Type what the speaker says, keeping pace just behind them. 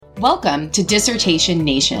Welcome to Dissertation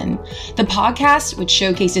Nation, the podcast which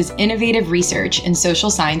showcases innovative research in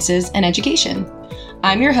social sciences and education.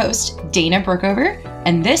 I'm your host, Dana Brookover,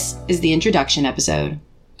 and this is the introduction episode.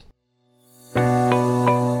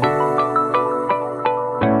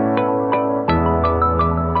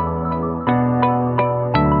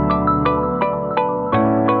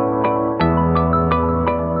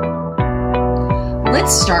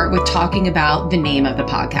 Let's start with talking about the name of the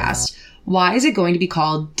podcast. Why is it going to be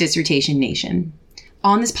called Dissertation Nation?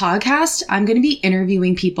 On this podcast, I'm going to be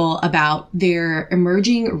interviewing people about their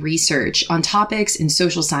emerging research on topics in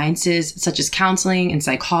social sciences, such as counseling and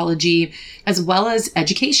psychology, as well as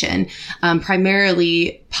education,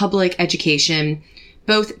 primarily public education,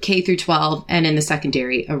 both K through 12 and in the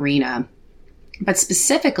secondary arena. But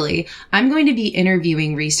specifically, I'm going to be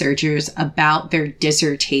interviewing researchers about their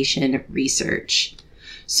dissertation research.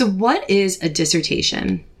 So what is a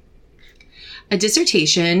dissertation? A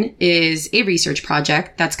dissertation is a research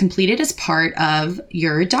project that's completed as part of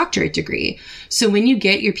your doctorate degree. So when you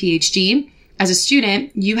get your PhD, as a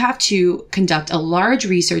student, you have to conduct a large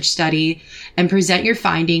research study and present your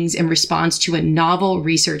findings in response to a novel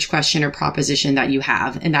research question or proposition that you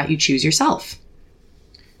have and that you choose yourself.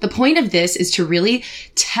 The point of this is to really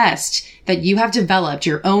test that you have developed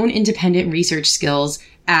your own independent research skills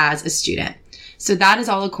as a student. So that is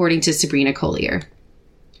all according to Sabrina Collier.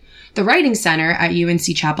 The Writing Center at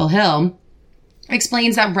UNC Chapel Hill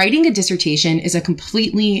explains that writing a dissertation is a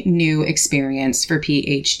completely new experience for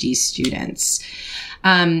PhD students.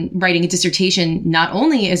 Writing a dissertation not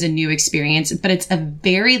only is a new experience, but it's a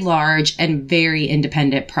very large and very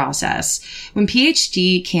independent process. When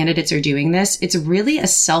PhD candidates are doing this, it's really a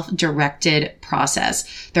self-directed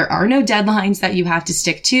process. There are no deadlines that you have to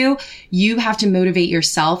stick to. You have to motivate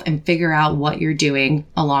yourself and figure out what you're doing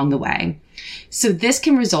along the way. So this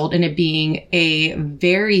can result in it being a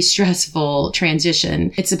very stressful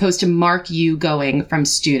transition. It's supposed to mark you going from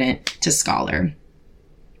student to scholar.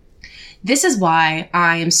 This is why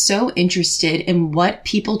I am so interested in what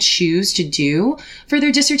people choose to do for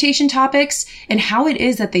their dissertation topics and how it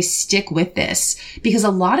is that they stick with this. Because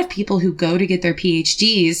a lot of people who go to get their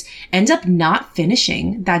PhDs end up not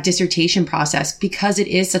finishing that dissertation process because it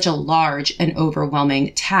is such a large and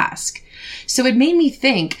overwhelming task. So it made me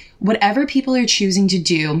think, whatever people are choosing to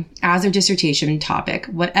do as their dissertation topic,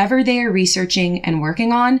 whatever they are researching and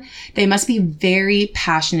working on, they must be very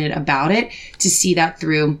passionate about it to see that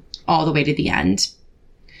through all the way to the end.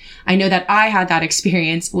 I know that I had that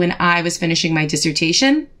experience when I was finishing my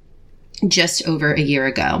dissertation just over a year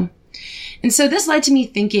ago. And so this led to me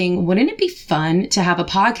thinking, wouldn't it be fun to have a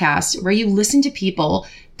podcast where you listen to people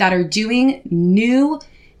that are doing new,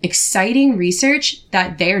 exciting research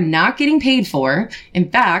that they're not getting paid for. In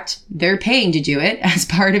fact, they're paying to do it as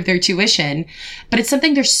part of their tuition, but it's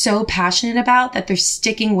something they're so passionate about that they're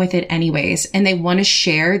sticking with it anyways, and they want to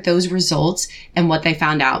share those results and what they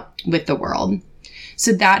found out with the world.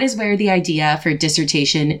 So that is where the idea for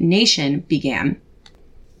Dissertation Nation began.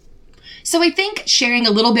 So I think sharing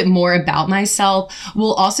a little bit more about myself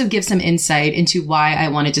will also give some insight into why I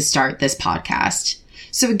wanted to start this podcast.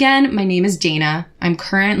 So again, my name is Dana. I'm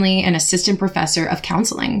currently an assistant professor of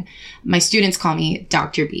counseling. My students call me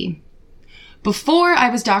Dr. B. Before I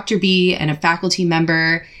was Dr. B and a faculty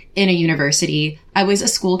member in a university, I was a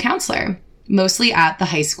school counselor, mostly at the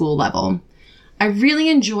high school level. I really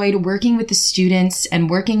enjoyed working with the students and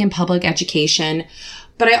working in public education,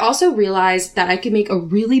 but I also realized that I could make a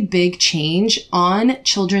really big change on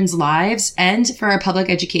children's lives and for our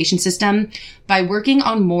public education system by working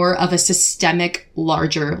on more of a systemic,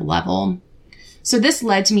 larger level. So this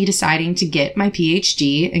led to me deciding to get my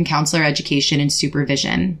PhD in counselor education and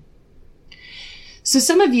supervision. So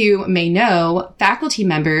some of you may know faculty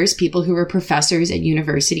members, people who are professors at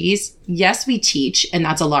universities. Yes, we teach, and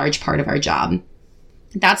that's a large part of our job.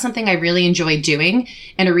 That's something I really enjoyed doing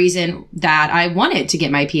and a reason that I wanted to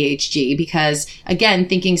get my PhD because, again,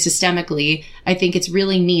 thinking systemically, I think it's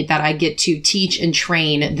really neat that I get to teach and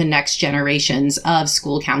train the next generations of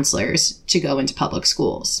school counselors to go into public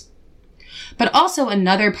schools. But also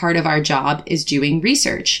another part of our job is doing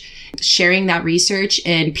research, sharing that research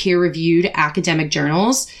in peer-reviewed academic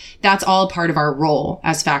journals. That's all part of our role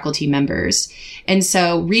as faculty members. And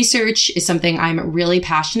so research is something I'm really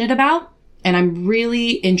passionate about. And I'm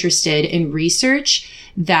really interested in research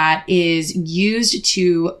that is used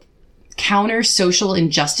to counter social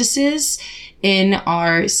injustices in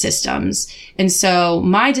our systems. And so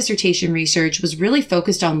my dissertation research was really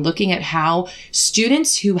focused on looking at how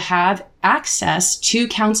students who have access to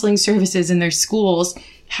counseling services in their schools,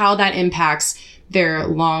 how that impacts their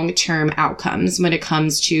long-term outcomes when it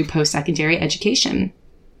comes to post-secondary education.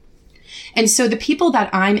 And so the people that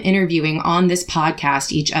I'm interviewing on this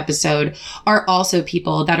podcast each episode are also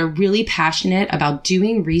people that are really passionate about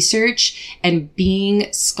doing research and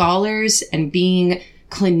being scholars and being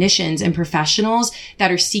clinicians and professionals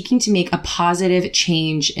that are seeking to make a positive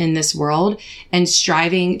change in this world and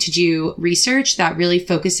striving to do research that really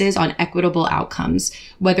focuses on equitable outcomes,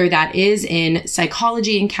 whether that is in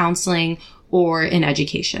psychology and counseling or in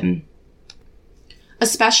education.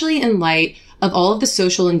 Especially in light of all of the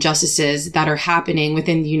social injustices that are happening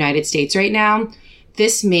within the United States right now,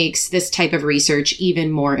 this makes this type of research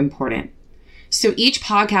even more important. So each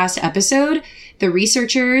podcast episode, the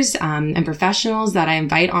researchers and professionals that I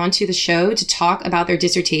invite onto the show to talk about their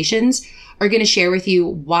dissertations are going to share with you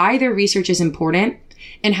why their research is important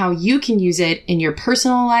and how you can use it in your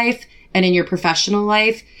personal life and in your professional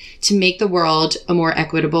life to make the world a more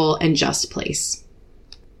equitable and just place.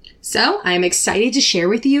 So I'm excited to share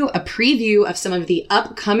with you a preview of some of the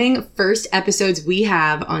upcoming first episodes we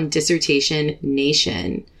have on Dissertation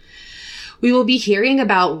Nation. We will be hearing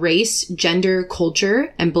about race, gender,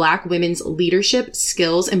 culture, and Black women's leadership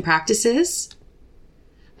skills and practices.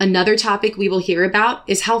 Another topic we will hear about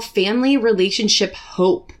is how family relationship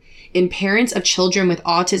hope in parents of children with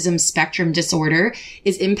autism spectrum disorder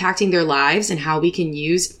is impacting their lives and how we can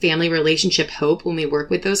use family relationship hope when we work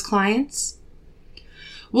with those clients.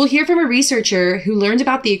 We'll hear from a researcher who learned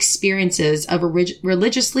about the experiences of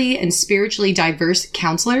religiously and spiritually diverse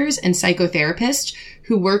counselors and psychotherapists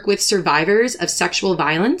who work with survivors of sexual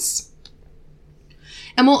violence.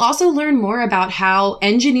 And we'll also learn more about how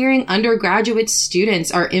engineering undergraduate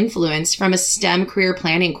students are influenced from a STEM career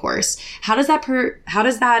planning course. How does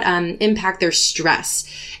that impact their stress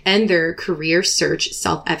and their career search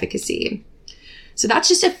self-efficacy? So that's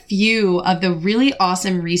just a few of the really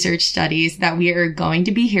awesome research studies that we are going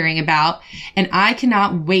to be hearing about. And I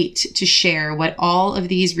cannot wait to share what all of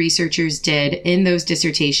these researchers did in those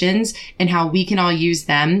dissertations and how we can all use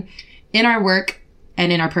them in our work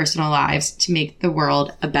and in our personal lives to make the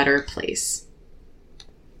world a better place.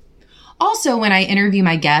 Also, when I interview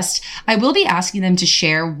my guest, I will be asking them to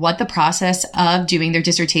share what the process of doing their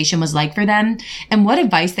dissertation was like for them and what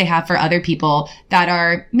advice they have for other people that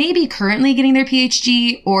are maybe currently getting their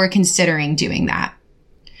PhD or considering doing that.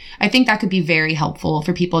 I think that could be very helpful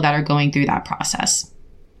for people that are going through that process.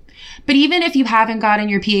 But even if you haven't gotten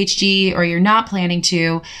your PhD or you're not planning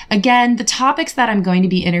to, again, the topics that I'm going to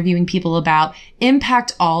be interviewing people about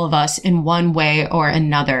impact all of us in one way or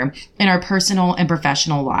another in our personal and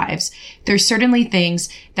professional lives. There's certainly things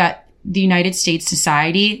that the United States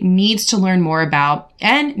society needs to learn more about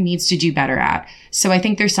and needs to do better at. So I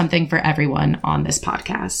think there's something for everyone on this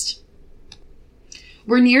podcast.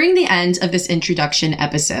 We're nearing the end of this introduction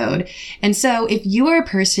episode. And so if you are a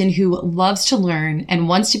person who loves to learn and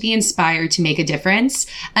wants to be inspired to make a difference,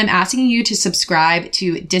 I'm asking you to subscribe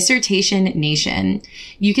to Dissertation Nation.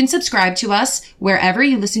 You can subscribe to us wherever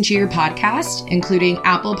you listen to your podcast, including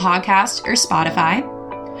Apple Podcasts or Spotify.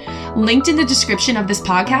 Linked in the description of this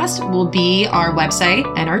podcast will be our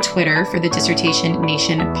website and our Twitter for the Dissertation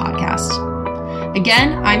Nation podcast.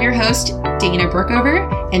 Again, I'm your host, Dana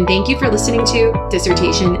Brookover, and thank you for listening to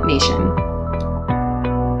Dissertation Nation.